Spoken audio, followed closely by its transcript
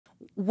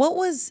what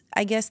was,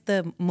 I guess,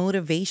 the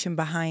motivation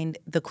behind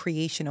the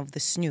creation of the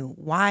Snoo?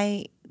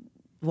 Why?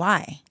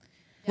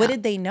 What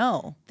did they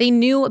know? They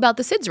knew about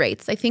the SIDS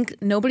rates. I think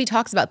nobody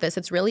talks about this.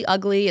 It's really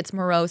ugly. It's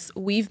morose.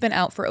 We've been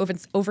out for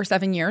over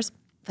 7 years.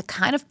 The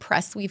kind of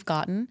press we've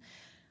gotten,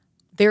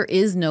 there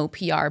is no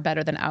PR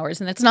better than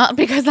ours. And it's not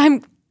because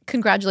I'm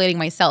congratulating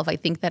myself. I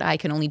think that I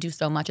can only do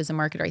so much as a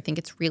marketer. I think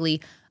it's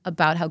really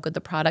about how good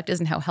the product is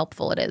and how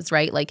helpful it is,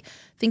 right? Like,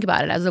 think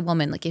about it as a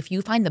woman. Like, if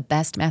you find the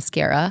best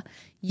mascara,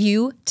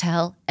 you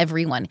tell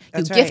everyone.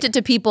 That's you right. gift it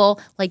to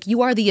people. Like,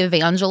 you are the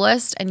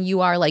evangelist and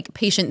you are like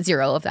patient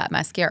zero of that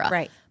mascara.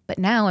 Right. But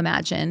now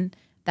imagine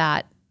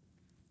that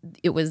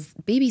it was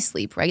baby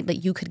sleep, right? That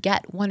you could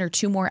get 1 or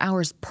 2 more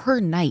hours per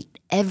night,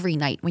 every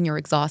night when you're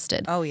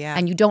exhausted. Oh, yeah.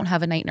 And you don't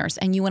have a night nurse.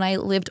 And you and I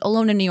lived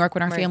alone in New York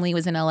when our family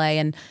was in LA,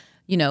 and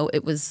you know,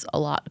 it was a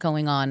lot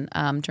going on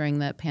during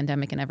the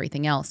pandemic and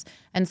everything else.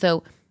 And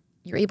so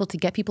you're able to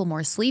get people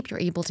more sleep. You're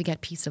able to get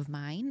peace of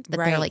mind that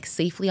they're like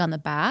safely on the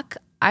back.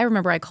 I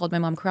remember I called my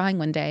mom crying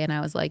one day and I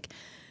was like,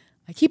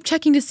 I keep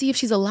checking to see if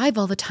she's alive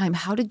all the time.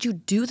 How did you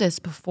do this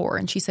before?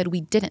 And she said,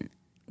 we didn't.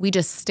 We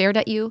just stared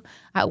at you.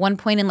 At one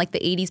point in like the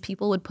 80s,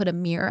 people would put a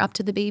mirror up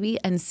to the baby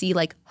and see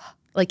like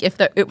if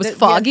it was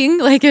fogging,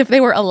 like if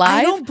they were alive.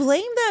 I don't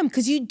blame them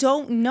because you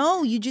don't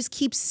know. You just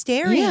keep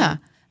staring. Yeah.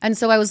 And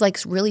so I was like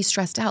really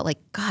stressed out. Like,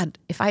 God,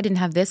 if I didn't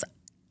have this,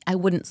 I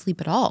wouldn't sleep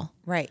at all.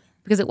 Right.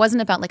 Because it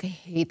wasn't about like, I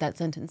hate that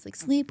sentence, like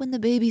sleep when the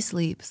baby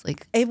sleeps.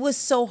 Like, it was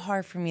so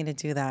hard for me to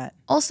do that.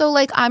 Also,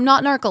 like, I'm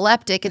not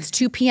narcoleptic. It's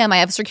 2 p.m. I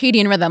have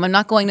circadian rhythm. I'm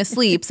not going to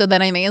sleep. So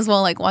then I may as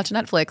well like watch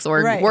Netflix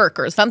or work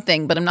or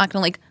something. But I'm not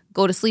going to like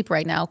go to sleep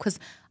right now because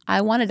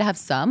I wanted to have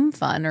some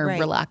fun or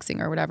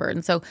relaxing or whatever.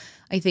 And so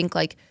I think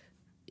like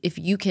if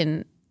you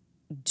can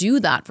do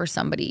that for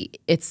somebody,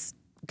 it's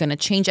going to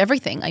change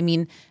everything. I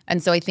mean,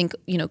 and so I think,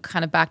 you know,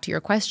 kind of back to your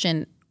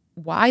question,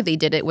 why they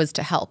did it was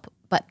to help.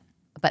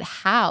 But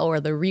how, or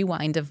the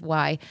rewind of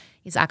why,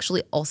 is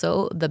actually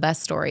also the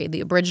best story.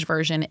 The abridged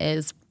version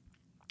is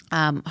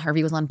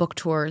Harvey was on book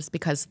tours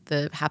because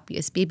The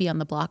Happiest Baby on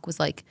the Block was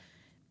like,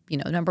 you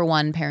know,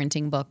 #1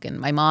 parenting book.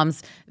 And my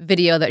mom's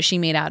video that she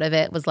made out of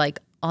it was like,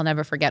 I'll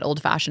never forget,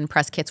 old-fashioned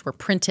press kits were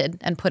printed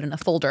and put in a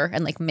folder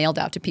and like mailed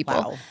out to people.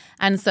 Wow.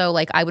 And so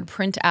like I would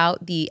print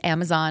out the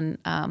Amazon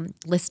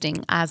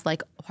listing as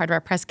like part of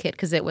our press kit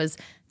because it was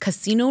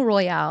Casino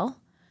Royale,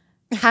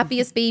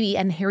 Happiest Baby,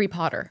 and Harry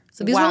Potter.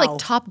 So these were like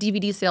top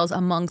DVD sales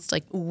amongst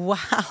like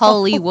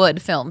Hollywood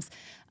films.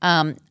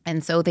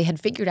 And so they had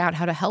figured out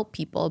how to help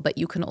people, but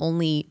you can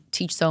only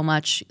teach so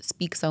much,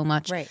 speak so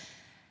much. Right.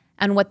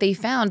 And what they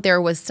found, there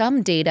was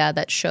some data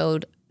that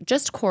showed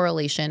just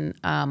correlation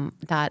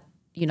that,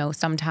 you know,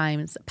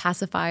 sometimes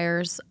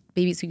pacifiers,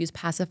 babies who use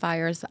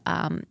pacifiers,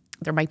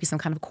 there might be some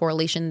kind of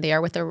correlation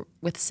there with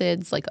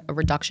SIDS, like a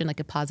reduction,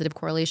 like a positive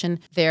correlation.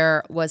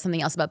 There was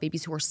something else about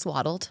babies who were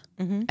swaddled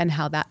and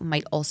how that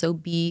might also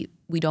be,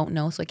 we don't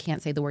know, so I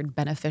can't say the word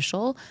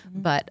beneficial,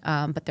 but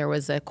there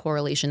was a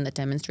correlation that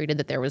demonstrated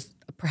that there was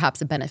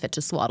perhaps a benefit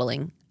to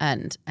swaddling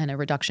and a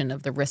reduction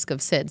of the risk of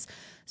SIDS.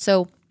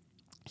 So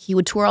he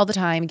would tour all the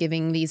time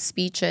giving these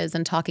speeches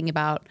and talking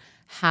about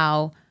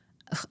how,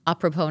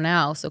 apropos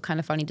now, so kind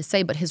of funny to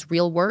say, but his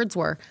real words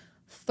were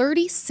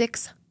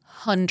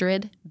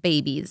 3,600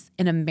 babies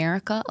in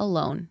America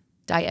alone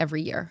die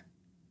every year.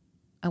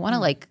 I want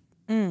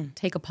to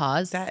take a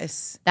pause. That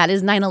is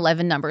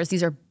 9/11 numbers.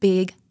 These are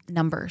big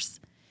numbers.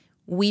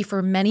 We,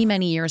 for many,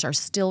 many years, are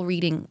still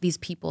reading these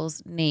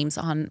people's names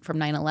from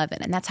 9/11.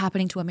 And that's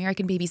happening to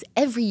American babies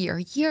every year,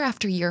 year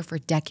after year for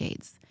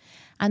decades.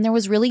 And there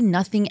was really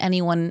nothing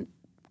anyone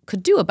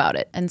could do about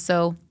it. And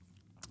so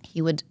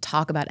he would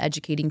talk about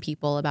educating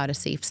people about a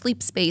safe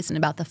sleep space and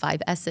about the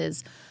 5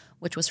 S's,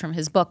 which was from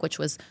his book, which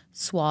was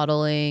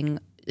swaddling,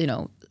 you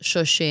know,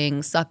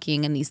 shushing,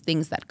 sucking, and these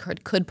things that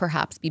could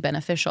perhaps be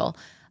beneficial.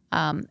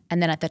 And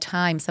then at the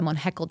time, someone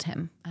heckled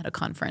him at a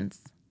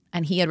conference.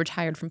 And he had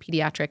retired from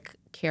pediatric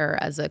care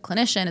as a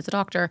clinician, as a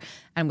doctor,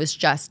 and was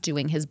just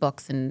doing his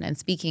books and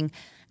speaking.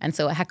 And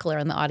so a heckler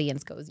in the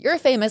audience goes, "You're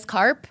famous,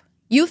 Carp.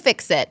 You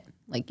fix it."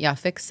 Like, yeah,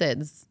 fix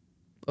SIDS.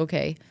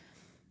 Okay.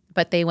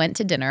 But they went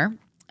to dinner,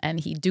 and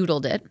he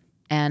doodled it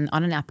and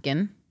on a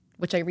napkin,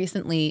 which I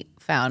recently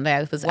found.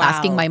 I was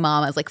asking my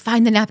mom, I was like,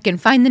 find the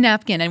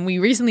napkin. And we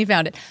recently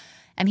found it.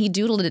 And he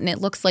doodled it, and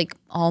it looks like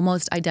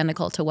almost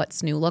identical to what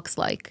Snoo looks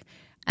like.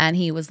 And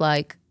he was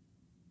like,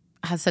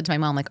 I said to my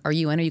mom, like, are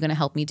you going to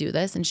help me do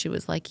this? And she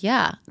was like,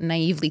 yeah,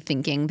 naively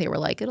thinking they were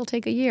like, it'll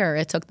take a year.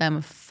 It took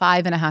them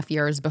 5.5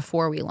 years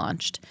before we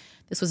launched.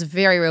 This was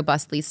very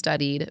robustly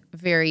studied,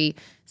 very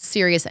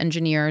serious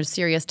engineers,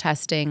 serious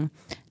testing.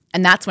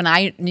 And that's when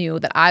I knew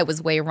that I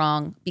was way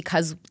wrong,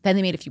 because then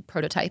they made a few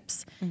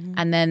prototypes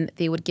and then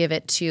they would give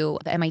it to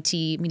the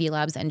MIT Media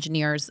Labs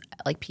engineers,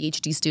 like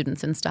PhD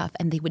students and stuff,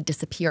 and they would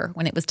disappear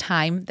when it was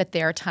time that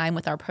their time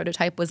with our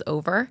prototype was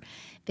over.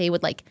 They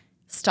would like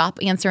stop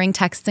answering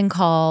texts and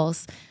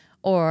calls,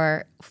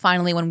 or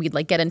finally when we'd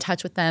like get in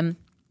touch with them,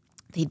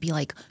 they'd be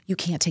like, you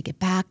can't take it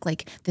back.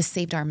 Like, this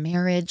saved our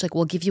marriage. Like,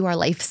 we'll give you our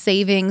life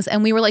savings.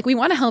 And we were like, we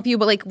want to help you,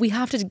 but like, we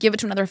have to give it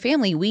to another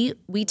family.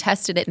 We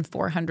tested it in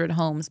 400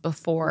 homes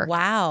before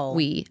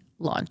we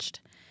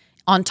launched,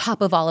 on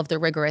top of all of the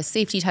rigorous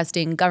safety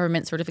testing,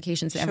 government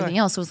certifications, and everything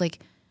else. It was like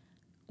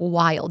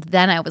wild.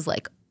 Then I was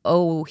like,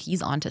 oh,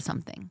 he's onto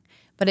something.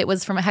 But it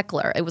was from a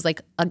heckler. It was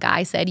like a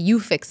guy said,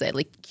 you fix it.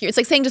 Like, it's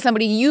like saying to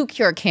somebody, you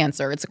cure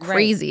cancer. It's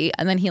crazy. Right.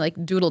 And then he like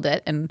doodled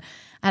it. And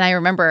I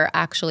remember,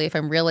 actually, if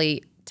I'm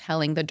really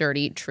telling the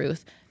dirty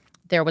truth,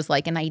 there was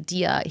like an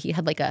idea. He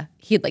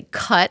had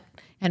cut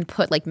and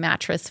put like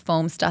mattress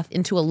foam stuff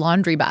into a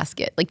laundry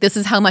basket. Like, this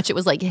is how much it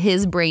was like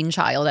his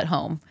brainchild at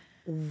home.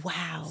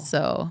 Wow.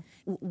 So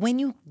when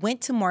you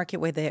went to market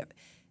with it,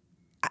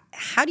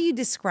 how do you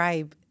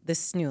describe the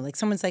Snoo? Like,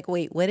 someone's like,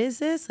 wait, what is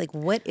this? Like,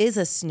 what is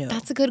a Snoo?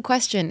 That's a good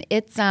question.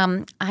 It's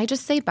I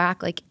just say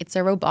back, like, it's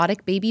a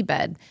robotic baby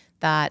bed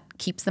that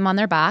keeps them on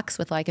their backs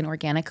with like an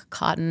organic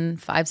cotton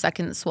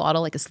 5-second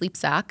swaddle, like a sleep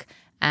sack,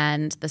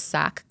 and the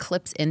sack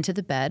clips into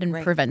the bed and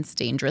prevents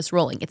dangerous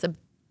rolling. It's a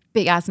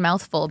big ass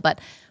mouthful, but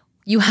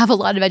you have a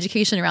lot of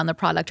education around the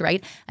product,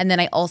 right? And then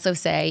I also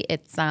say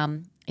it's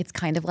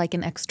kind of like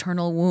an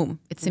external womb.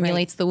 It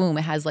simulates the womb.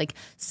 It has like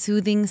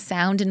soothing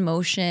sound and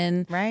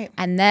motion. Right.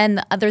 And then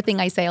the other thing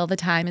I say all the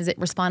time is it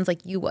responds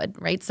like you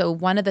would, right? So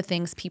one of the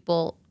things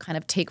people kind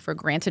of take for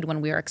granted when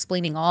we are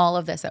explaining all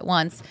of this at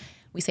once,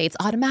 we say it's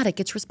automatic,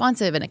 it's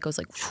responsive, and it goes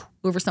like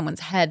over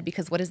someone's head,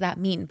 because what does that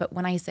mean? But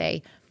when I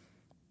say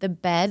the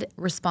bed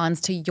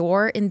responds to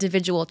your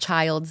individual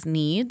child's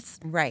needs,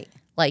 right?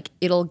 Like,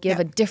 it'll give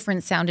a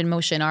different sound and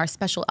motion. Our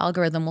special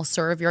algorithm will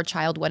serve your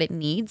child what it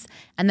needs.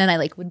 And then I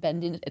like would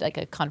bend in, like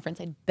a conference,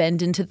 I'd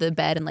bend into the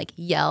bed and like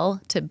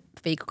yell to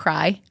fake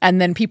cry.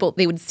 And then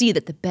they would see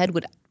that the bed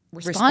would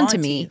respond to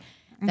me.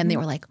 And they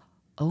were like,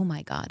 oh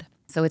my God.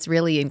 So it's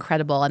really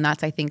incredible. And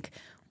that's, I think,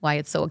 why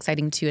it's so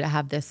exciting too to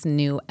have this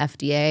new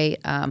FDA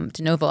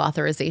de novo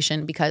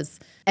authorization, because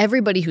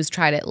everybody who's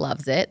tried it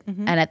loves it.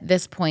 And at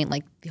this point,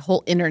 like, the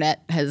whole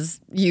internet has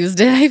used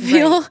it, I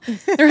feel.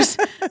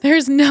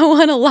 There's no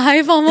one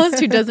alive almost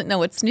who doesn't know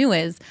what Snoo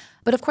is.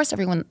 But of course,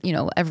 everyone,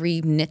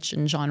 every niche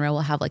and genre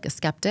will have like a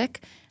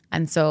skeptic.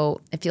 And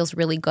so it feels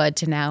really good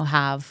to now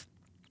have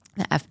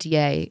the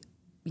FDA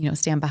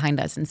stand behind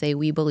us and say,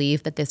 we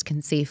believe that this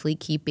can safely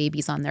keep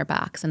babies on their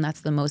backs. And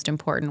that's the most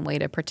important way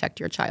to protect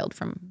your child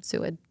from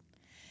SUID.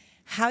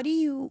 How do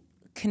you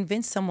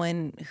convince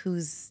someone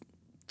who's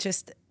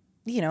just,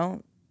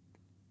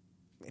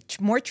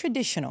 more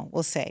traditional,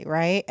 we'll say,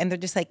 right? And they're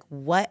just like,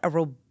 what, a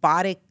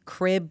robotic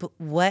crib?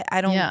 What?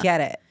 I don't get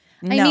it.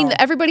 No. I mean,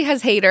 everybody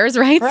has haters,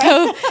 right?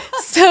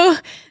 So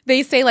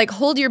they say like,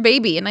 hold your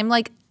baby. And I'm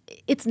like,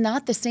 it's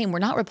not the same. We're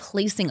not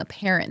replacing a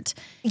parent.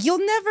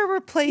 You'll never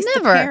replace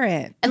the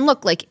parent. And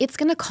look, like, it's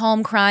going to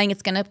calm crying.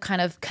 It's going to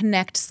kind of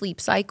connect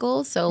sleep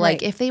cycles. So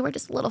like, if they were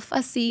just a little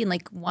fussy and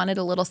like wanted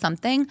a little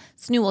something,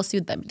 Snoo will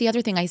soothe them. The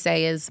other thing I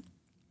say is,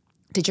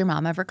 did your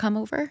mom ever come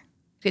over?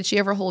 Did she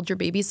ever hold your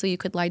baby so you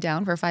could lie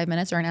down for 5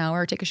 minutes or an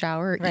hour or take a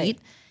shower or eat?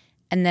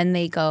 And then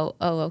they go,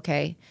 oh,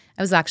 okay.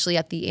 I was actually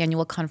at the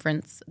annual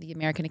conference, the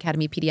American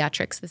Academy of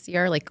Pediatrics this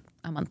year, like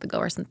a month ago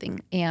or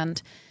something.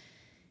 And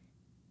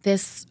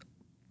this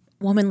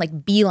woman like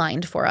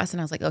beelined for us,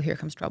 and I was like, oh, here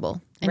comes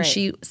trouble. And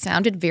she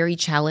sounded very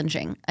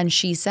challenging. And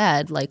she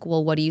said like,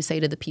 well, what do you say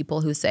to the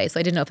people who say, so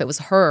I didn't know if it was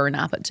her or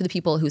not, but to the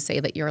people who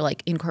say that you're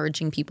like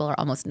encouraging people are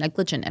almost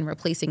negligent and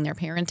replacing their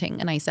parenting.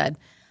 And I said,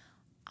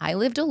 I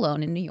lived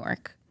alone in New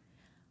York.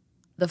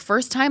 The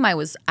first time I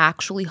was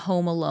actually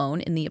home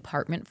alone in the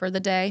apartment for the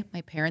day,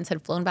 my parents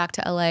had flown back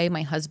to LA,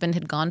 my husband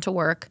had gone to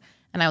work,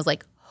 and I was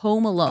like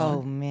home alone.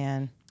 Oh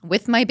man.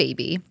 With my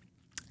baby.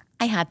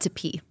 I had to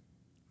pee.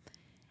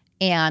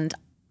 And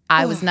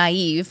I was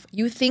naive.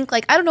 You think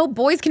like, I don't know,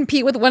 boys can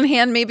pee with one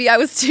hand. Maybe I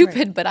was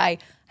stupid, but I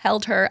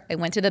held her. I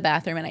went to the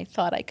bathroom and I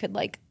thought I could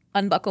like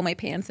unbuckle my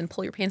pants and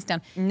pull your pants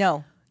down.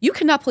 No. You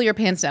cannot pull your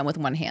pants down with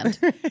one hand.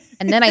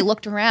 And then I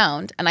looked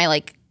around and I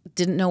like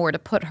didn't know where to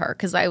put her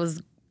because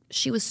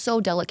she was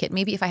so delicate.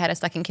 Maybe if I had a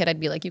second kid, I'd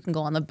be like, you can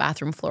go on the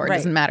bathroom floor. It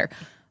doesn't matter.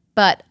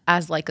 But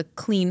as like a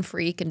clean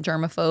freak and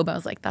germaphobe, I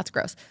was like, that's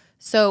gross.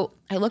 So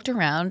I looked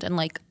around and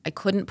like I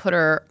couldn't put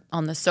her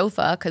on the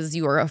sofa because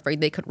you were afraid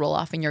they could roll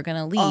off and you're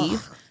gonna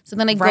leave. So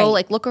then I go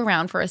like look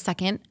around for a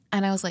second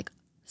and I was like,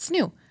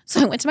 Snoo.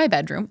 So I went to my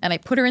bedroom and I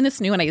put her in the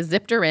Snoo and I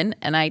zipped her in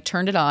and I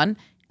turned it on.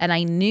 And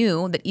I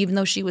knew that even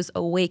though she was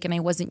awake and I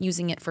wasn't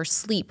using it for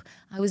sleep,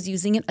 I was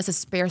using it as a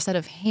spare set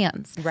of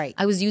hands.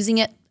 I was using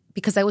it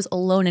because I was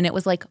alone and it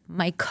was like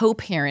my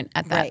co-parent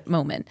at that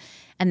moment.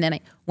 And then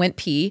I went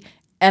pee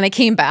and I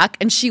came back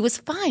and she was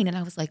fine. And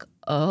I was like,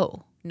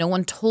 oh. No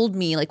one told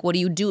me, like, what do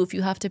you do if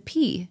you have to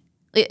pee?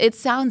 It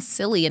sounds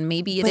silly, and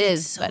maybe it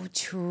is. It's so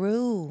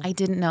true. I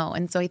didn't know.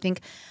 And so I think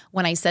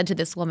when I said to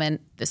this woman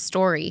this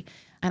story,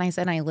 and I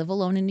said, I live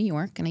alone in New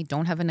York, and I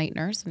don't have a night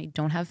nurse, and I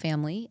don't have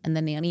family, and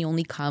the nanny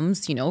only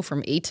comes,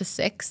 from 8 to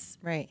 6.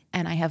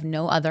 And I have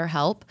no other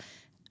help.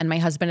 And my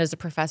husband, as a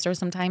professor,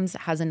 sometimes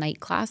has a night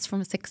class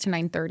from 6 to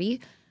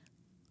 9:30.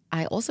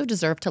 I also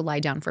deserve to lie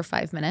down for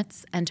 5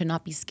 minutes and to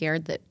not be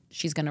scared that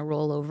she's going to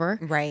roll over.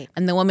 Right.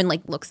 And the woman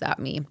like looks at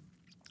me,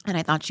 and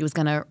I thought she was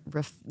going to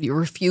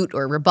refute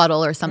or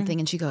rebuttal or something.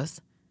 And she goes,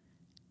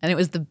 and it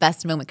was the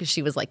best moment because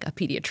she was like a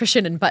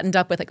pediatrician and buttoned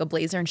up with like a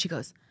blazer. And she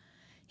goes,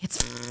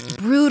 it's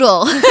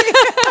brutal.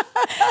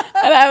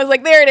 And I was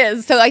like, there it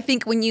is. So I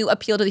think when you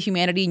appeal to the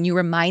humanity and you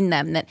remind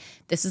them that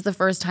this is the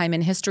first time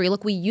in history,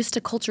 look, we used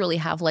to culturally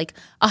have like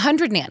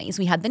 100 nannies.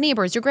 We had the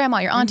neighbors, your grandma,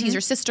 your aunties,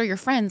 your sister, your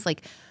friends.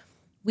 Like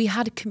we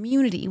had a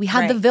community. We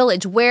had the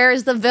village. Where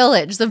is the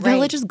village? The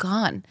village is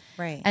gone.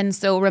 Right. And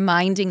so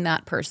reminding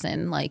that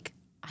person, like,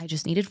 I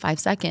just needed 5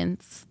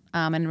 seconds,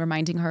 and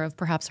reminding her of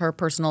perhaps her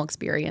personal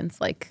experience,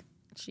 like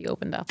she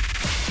opened up.